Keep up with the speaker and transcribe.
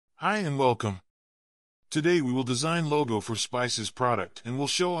Hi and welcome. Today we will design logo for Spice's product and we'll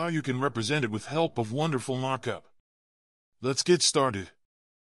show how you can represent it with help of wonderful markup. Let's get started.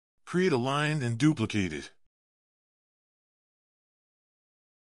 Create a line and duplicate it.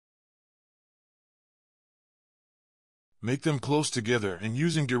 Make them close together and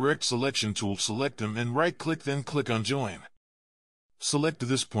using direct selection tool select them and right click then click on join. Select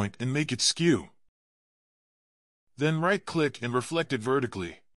this point and make it skew. Then right click and reflect it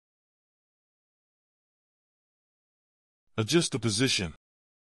vertically. Adjust the position.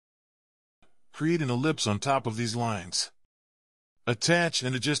 Create an ellipse on top of these lines. Attach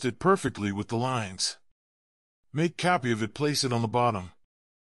and adjust it perfectly with the lines. Make copy of it, place it on the bottom.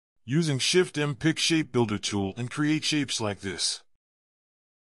 Using Shift-M pick Shape Builder tool and create shapes like this.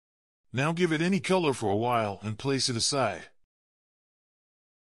 Now give it any color for a while and place it aside.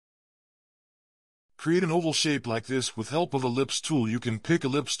 Create an oval shape like this with help of Ellipse tool. You can pick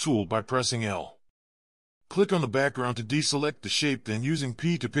Ellipse tool by pressing L. Click on the background to deselect the shape, then using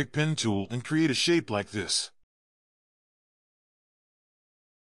P to pick Pen tool and create a shape like this.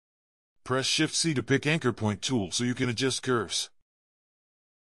 Press Shift-C to pick Anchor Point tool so you can adjust curves.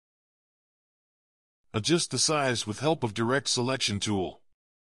 Adjust the size with help of Direct Selection tool.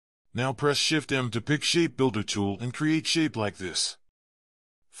 Now press Shift-M to pick Shape Builder tool and create shape like this.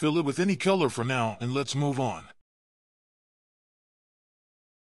 Fill it with any color for now and let's move on.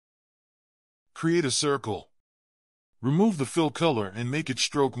 Create a circle. Remove the fill color and make it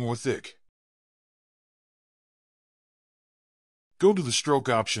stroke more thick. Go to the stroke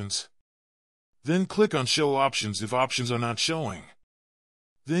options. Then click on Show Options if options are not showing.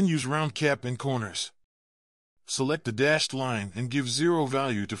 Then use Round Cap and Corners. Select the dashed line and give 0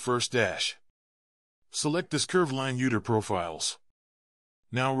 value to first dash. Select this curved line Uter Profiles.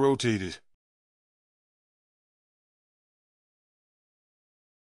 Now rotate it.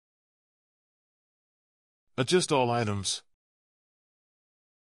 Adjust all items.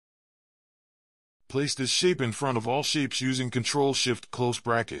 Place this shape in front of all shapes using Ctrl-Shift close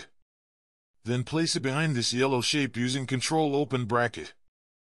bracket. Then place it behind this yellow shape using Ctrl open bracket.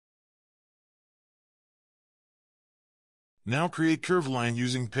 Now create curve line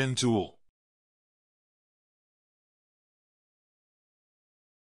using Pen tool.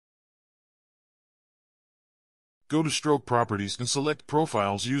 Go to Stroke Properties and select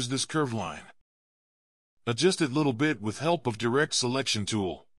Profiles. Use this curve line. Adjust it little bit with help of Direct Selection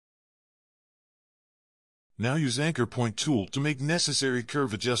tool. Now use Anchor Point tool to make necessary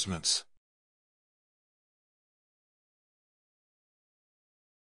curve adjustments.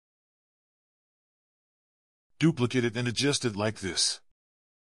 Duplicate it and adjust it like this.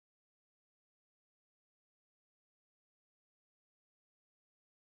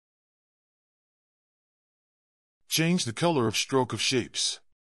 Change the color of stroke of shapes.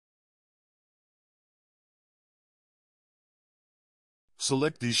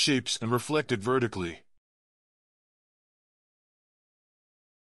 Select these shapes and reflect it vertically.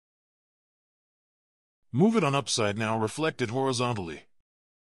 Move it on upside, now reflect it horizontally.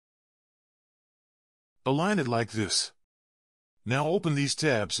 Align it like this. Now open these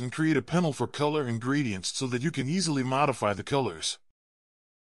tabs and create a panel for color and gradients so that you can easily modify the colors.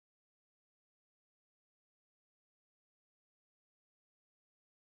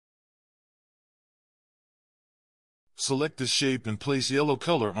 Select this shape and place yellow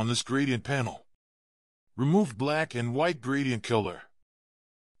color on this gradient panel. Remove black and white gradient color.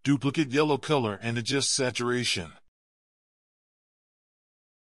 Duplicate yellow color and adjust saturation.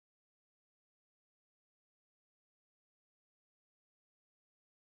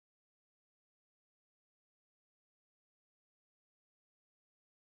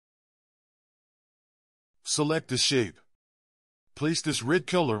 Select the shape. Place this red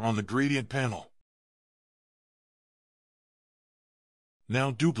color on the gradient panel. Now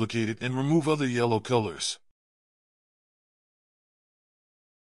duplicate it and remove other yellow colors.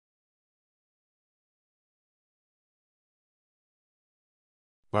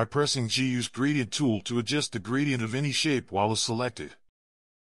 By pressing G, use Gradient tool to adjust the gradient of any shape while it's selected.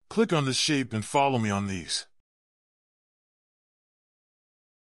 Click on this shape and follow me on these.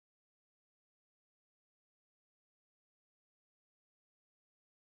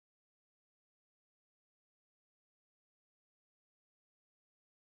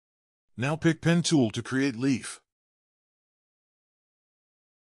 Now pick Pen tool to create leaf.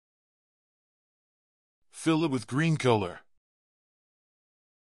 Fill it with green color.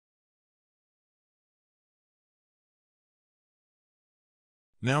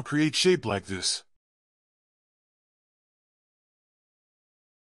 Now create shape like this.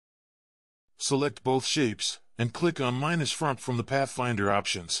 Select both shapes and click on minus front from the Pathfinder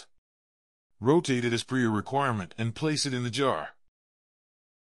options. Rotate it as per your requirement and place it in the jar.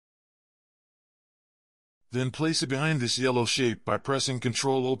 Then place it behind this yellow shape by pressing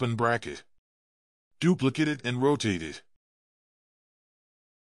Ctrl open bracket. Duplicate it and rotate it.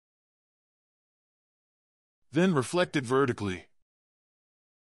 Then reflect it vertically.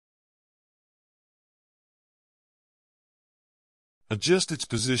 Adjust its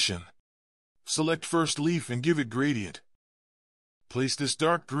position. Select first leaf and give it gradient. Place this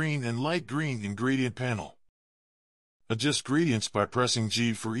dark green and light green in gradient panel. Adjust gradients by pressing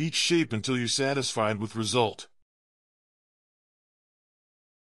G for each shape until you're satisfied with result.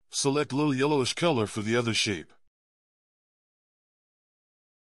 Select little yellowish color for the other shape.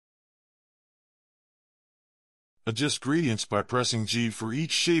 Adjust gradients by pressing G for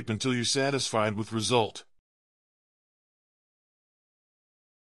each shape until you're satisfied with result.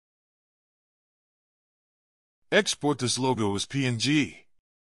 Export this logo as PNG.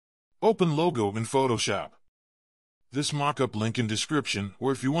 Open logo in Photoshop. This mockup link in description,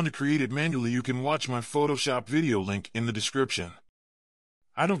 or if you want to create it manually you can watch my Photoshop video link in the description.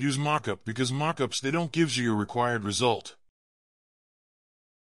 I don't use mockup because mockups they don't give you your required result.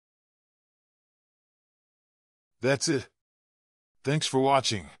 That's it. Thanks for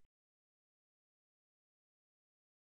watching.